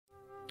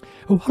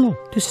Oh, hello,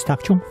 this is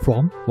Tak Chung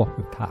from Walk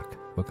with Tak.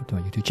 Welcome to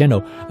my YouTube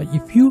channel.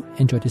 If you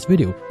enjoyed this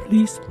video,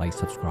 please like,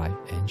 subscribe,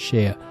 and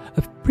share.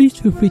 Please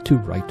feel free to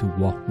write to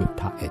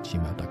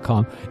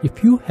walkwithtak@gmail.com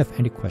if you have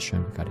any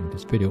question regarding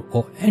this video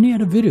or any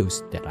other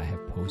videos that I have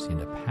posted in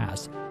the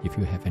past. If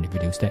you have any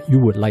videos that you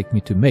would like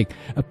me to make,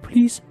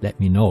 please let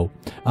me know.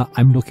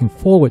 I'm looking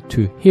forward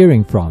to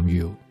hearing from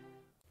you.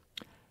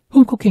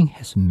 Home cooking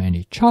has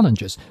many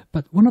challenges,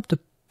 but one of the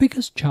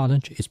biggest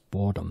challenges is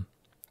boredom.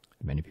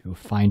 Many people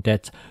find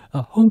that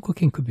home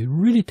cooking could be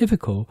really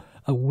difficult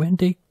when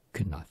they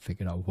could not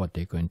figure out what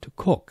they're going to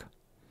cook.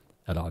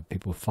 A lot of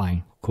people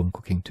find home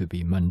cooking to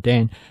be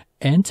mundane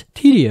and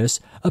tedious,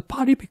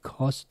 partly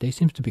because they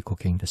seem to be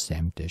cooking the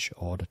same dish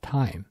all the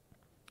time.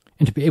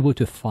 And to be able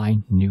to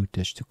find new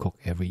dish to cook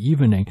every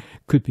evening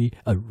could be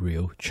a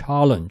real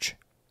challenge.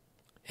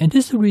 And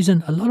this is the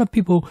reason a lot of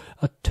people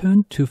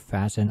turn to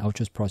fast and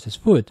ultra-processed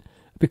food,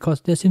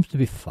 because there seems to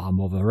be far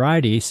more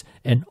varieties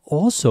and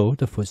also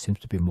the food seems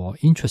to be more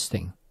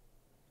interesting.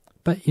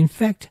 But in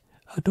fact,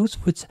 those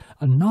foods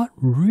are not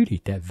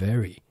really that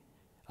varied.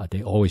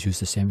 They always use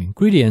the same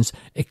ingredients,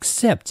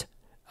 except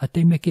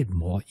they make it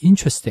more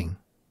interesting.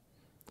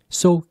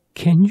 So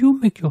can you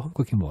make your home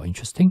cooking more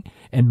interesting?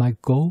 And my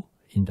goal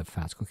in the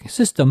fast cooking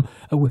system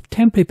with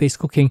template-based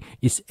cooking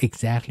is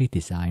exactly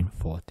designed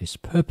for this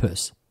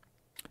purpose.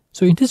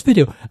 So in this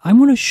video, I'm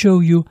going to show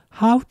you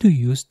how to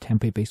use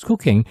template-based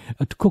cooking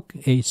to cook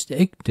a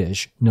egg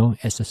dish known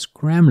as a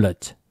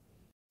scramlette.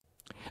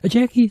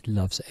 Jackie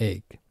loves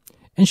egg,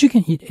 and she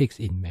can eat eggs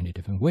in many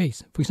different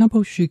ways. For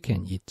example, she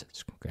can eat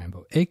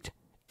scrambled egg,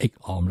 egg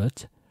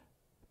omelette,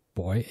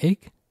 boiled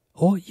egg,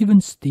 or even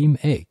steamed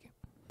egg.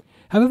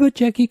 However,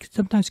 Jackie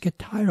sometimes gets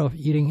tired of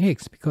eating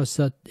eggs because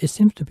it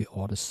seems to be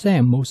all the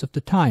same most of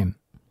the time.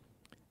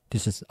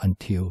 This is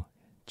until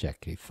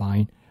Jackie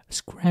finds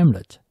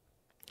scramlette.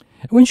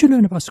 When she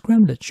learned about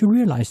scramlette, she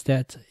realized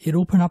that it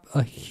opened up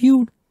a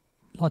huge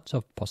lots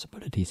of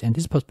possibilities, and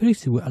this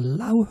possibility will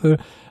allow her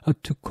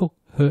to cook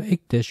her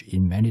egg dish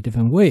in many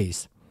different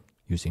ways,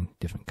 using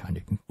different kind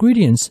of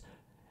ingredients,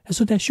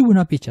 so that she will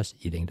not be just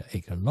eating the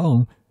egg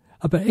alone,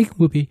 but egg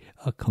will be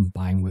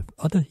combined with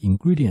other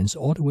ingredients,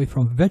 all the way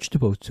from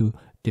vegetables to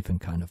different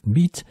kind of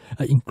meat,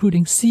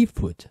 including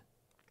seafood.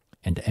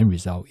 And the end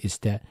result is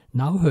that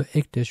now her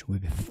egg dish will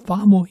be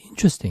far more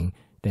interesting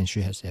than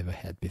she has ever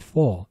had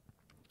before.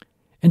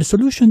 And the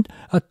solution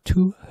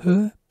to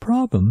her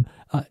problem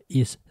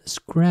is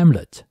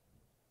scramlette.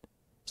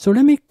 So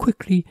let me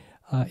quickly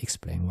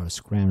explain what a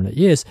scramlette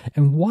is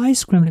and why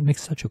scramlette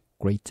makes such a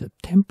great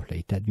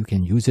template that you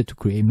can use it to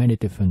create many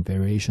different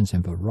variations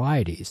and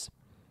varieties.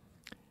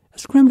 A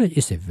scramlette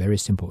is a very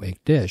simple egg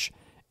dish.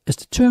 As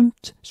the term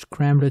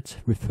scramlette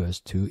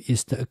refers to,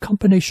 is the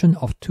combination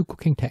of two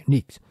cooking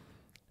techniques,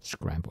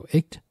 scrambled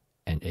egg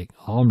and egg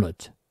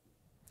omelette.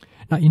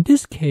 Now in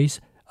this case,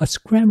 a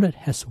scramlette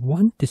has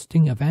one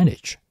distinct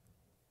advantage.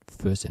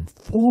 First and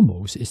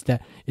foremost is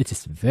that it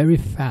is very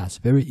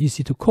fast, very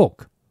easy to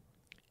cook.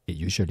 It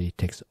usually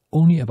takes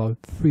only about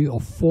 3 or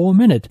 4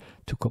 minutes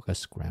to cook a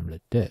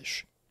scramlette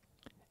dish.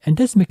 And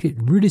this makes it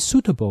really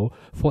suitable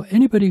for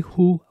anybody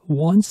who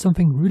wants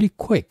something really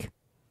quick,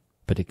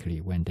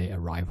 particularly when they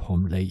arrive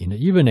home late in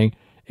the evening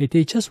and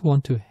they just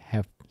want to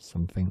have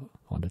something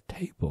on the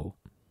table.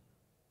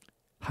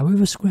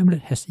 However,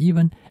 scramlette has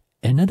even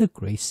another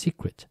great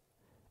secret.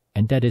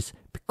 And that is,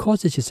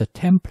 because it is a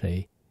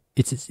template,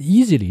 it is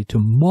easily to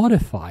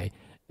modify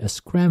a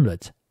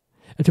scramlette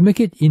and to make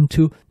it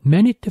into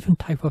many different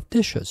types of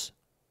dishes.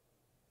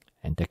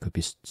 And that could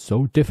be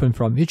so different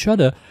from each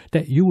other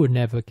that you will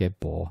never get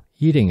bored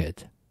eating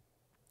it.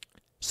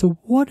 So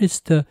what is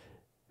the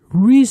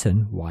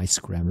reason why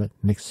scramlette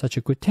makes such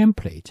a good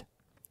template?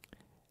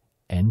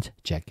 And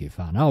Jackie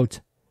found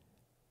out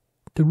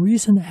the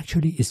reason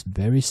actually is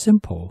very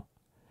simple.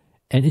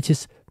 And it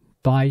is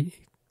by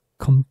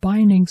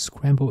combining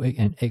scrambled egg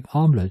and egg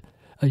omelette,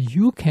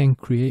 you can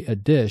create a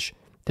dish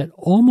that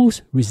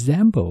almost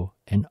resembles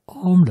an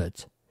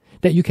omelette,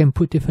 that you can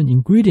put different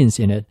ingredients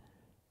in it,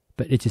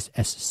 but it is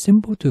as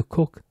simple to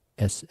cook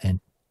as a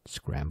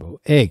scrambled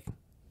egg.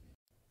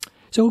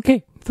 So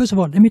okay, first of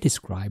all, let me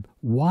describe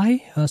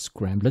why a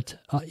scramlette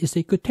is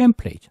a good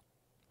template.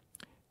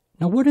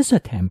 Now what is a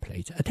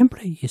template? A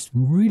template is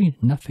really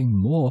nothing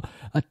more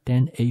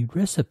than a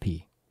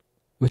recipe,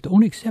 with the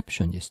only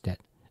exception is that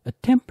a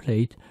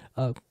template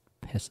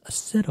has a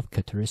set of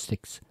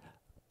characteristics,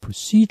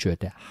 procedure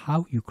that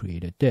how you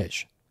create a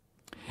dish.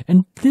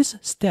 And these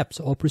steps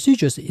or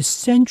procedures is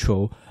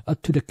central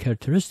to the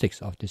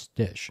characteristics of this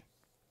dish.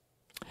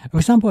 For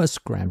example, a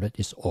scramlette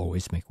is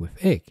always made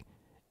with egg.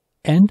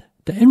 And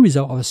the end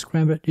result of a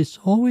scramlette is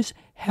always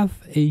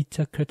have a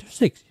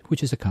characteristic,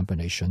 which is a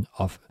combination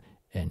of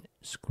an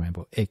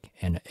scrambled egg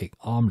and an egg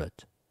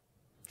omelette.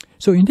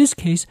 So in this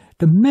case,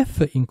 the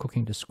method in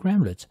cooking the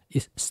scramlette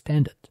is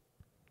standard.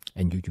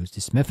 And you use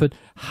this method,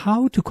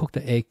 how to cook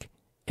the egg,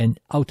 and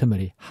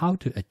ultimately how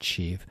to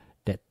achieve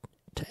that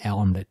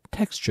omelette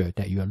texture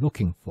that you are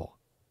looking for.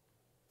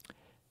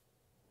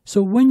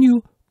 So when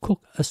you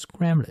cook a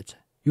scramlette,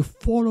 you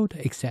follow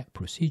the exact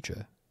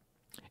procedure.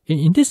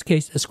 In this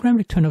case, a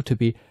scramblette turned out to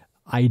be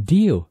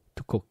ideal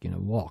to cook in a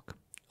wok,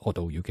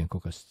 although you can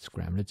cook a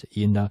scramblette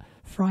in a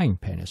frying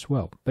pan as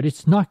well. But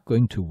it's not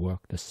going to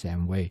work the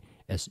same way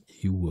as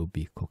you will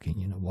be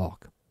cooking in a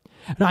wok.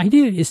 The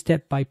idea is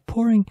that by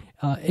pouring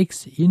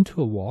eggs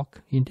into a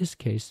wok, in this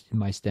case, in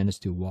my stainless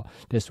steel wok,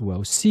 that's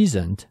well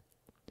seasoned,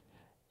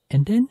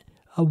 and then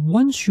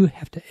once you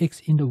have the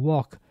eggs in the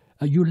wok,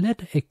 you let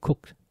the egg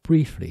cook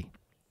briefly.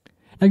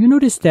 Now you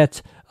notice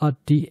that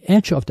the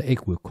edge of the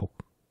egg will cook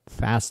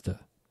faster,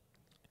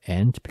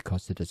 and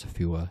because there's a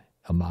fewer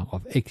amount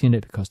of egg in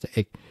it, because the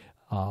egg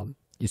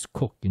is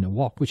cooked in a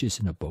wok, which is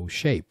in a bowl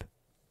shape.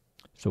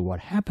 So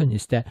what happens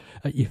is that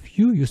if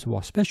you use a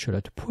wok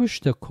spatula to push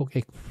the cooked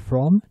egg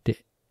from the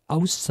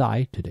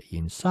outside to the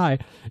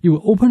inside, you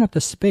will open up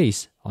the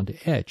space on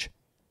the edge,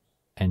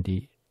 and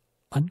the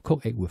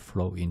uncooked egg will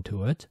flow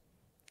into it.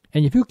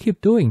 And if you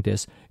keep doing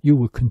this, you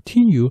will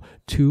continue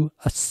to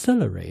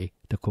accelerate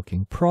the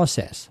cooking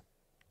process.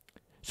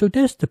 So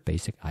that's the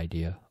basic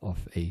idea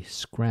of a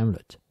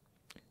scramblette.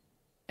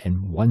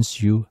 And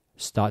once you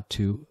start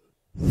to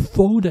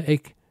fold the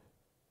egg,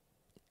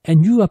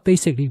 and you are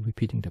basically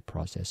repeating the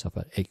process of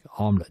an egg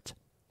omelette.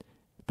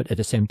 But at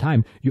the same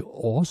time, you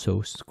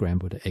also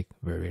scramble the egg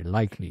very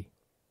lightly.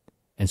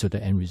 And so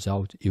the end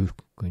result, you're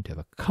going to have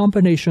a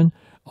combination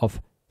of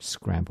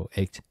scrambled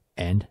egg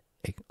and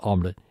egg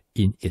omelette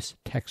in its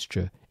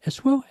texture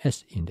as well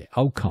as in the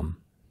outcome.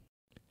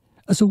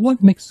 So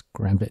what makes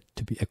scramblette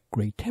to be a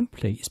great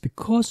template is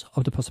because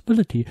of the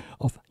possibility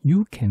of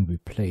you can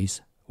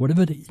replace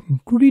whatever the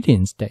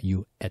ingredients that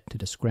you add to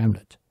the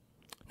scramblette.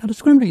 Now the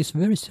scramblette is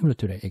very similar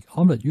to the egg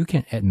omelette. You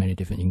can add many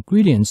different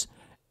ingredients,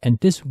 and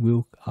this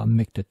will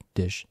make the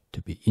dish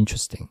to be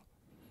interesting.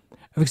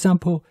 For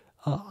example,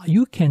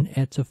 you can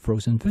add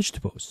frozen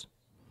vegetables.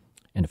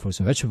 And the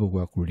frozen vegetable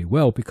work really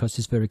well because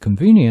it's very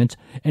convenient,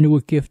 and it will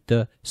give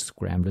the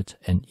scramblette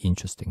an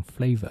interesting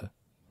flavor.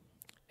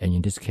 And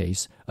in this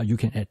case, you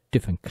can add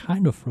different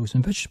kind of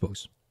frozen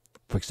vegetables.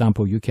 For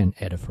example, you can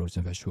add a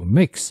frozen vegetable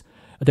mix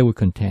that will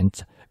contain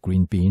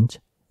green beans,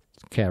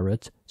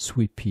 carrot,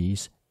 sweet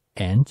peas,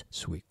 and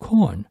sweet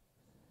corn.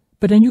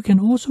 But then you can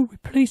also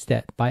replace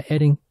that by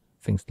adding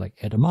things like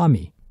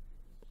edamame.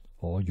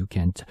 Or you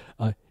can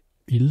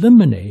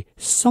eliminate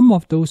some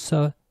of those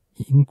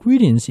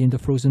ingredients in the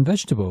frozen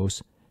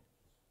vegetables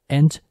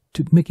and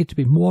to make it to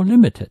be more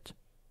limited,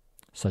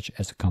 such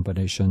as a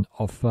combination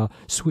of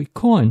sweet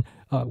corn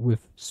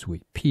with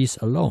sweet peas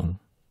alone.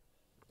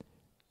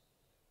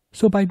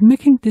 So by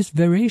making these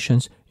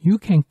variations, you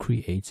can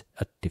create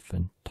a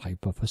different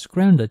type of a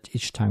scramblette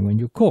each time when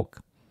you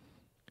cook.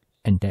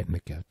 And that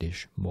makes your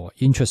dish more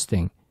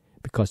interesting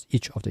because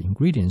each of the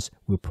ingredients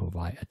will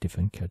provide a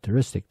different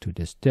characteristic to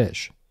this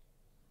dish.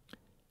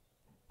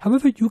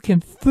 However, you can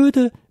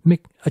further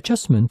make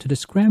adjustment to the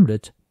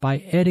scramblette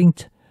by adding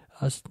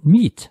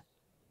meat.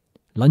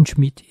 Lunch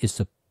meat is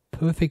a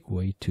perfect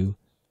way to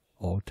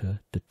alter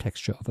the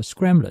texture of a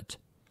scramblette.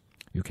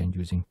 You can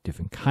use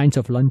different kinds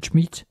of lunch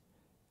meat.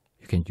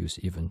 You can use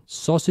even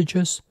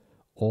sausages,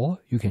 or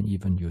you can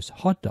even use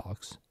hot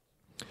dogs.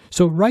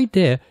 So right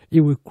there,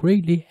 it will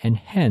greatly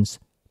enhance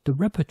the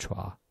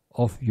repertoire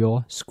of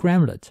your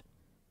scramblette.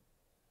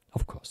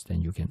 Of course,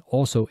 then you can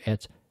also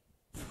add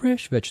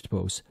fresh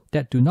vegetables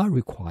that do not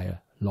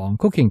require long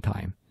cooking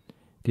time.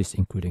 This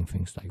including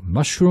things like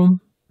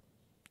mushroom,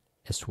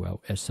 as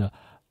well as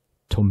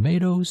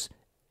tomatoes,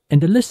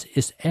 and the list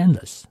is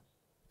endless.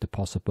 The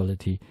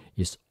possibility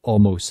is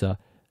almost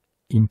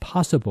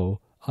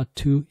impossible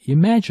to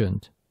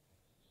imagine.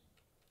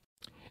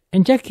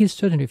 And Jackie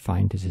certainly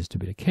finds this to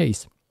be the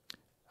case.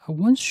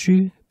 Once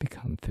she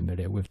becomes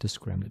familiar with the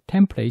scramblette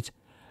template,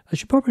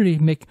 she probably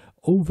make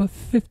over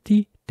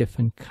 50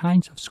 different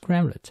kinds of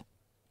scramblette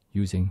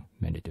using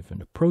many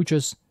different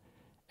approaches.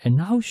 And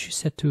now she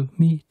said to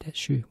me that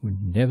she will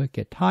never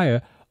get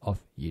tired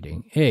of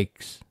eating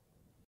eggs.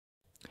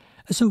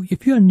 So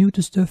if you are new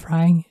to stir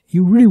frying,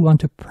 you really want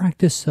to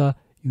practice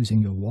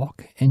using your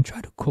wok and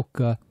try to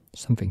cook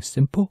something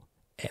simple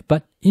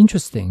but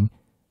interesting,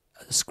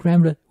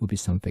 scramblette will be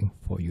something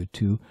for you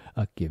to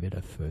give it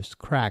a first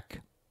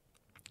crack.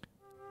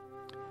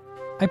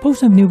 I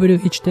post a new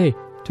video each day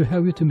to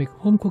help you to make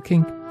home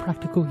cooking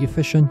practical,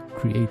 efficient,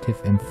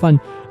 creative, and fun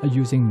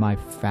using my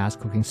fast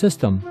cooking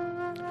system.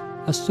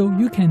 So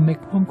you can make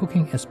home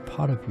cooking as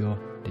part of your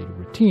daily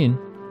routine,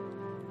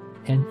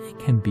 and it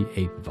can be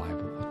a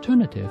viable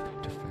alternative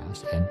to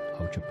fast and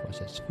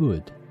ultra-processed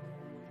food.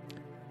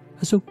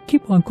 So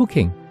keep on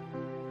cooking,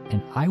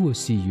 and I will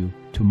see you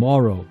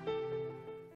tomorrow.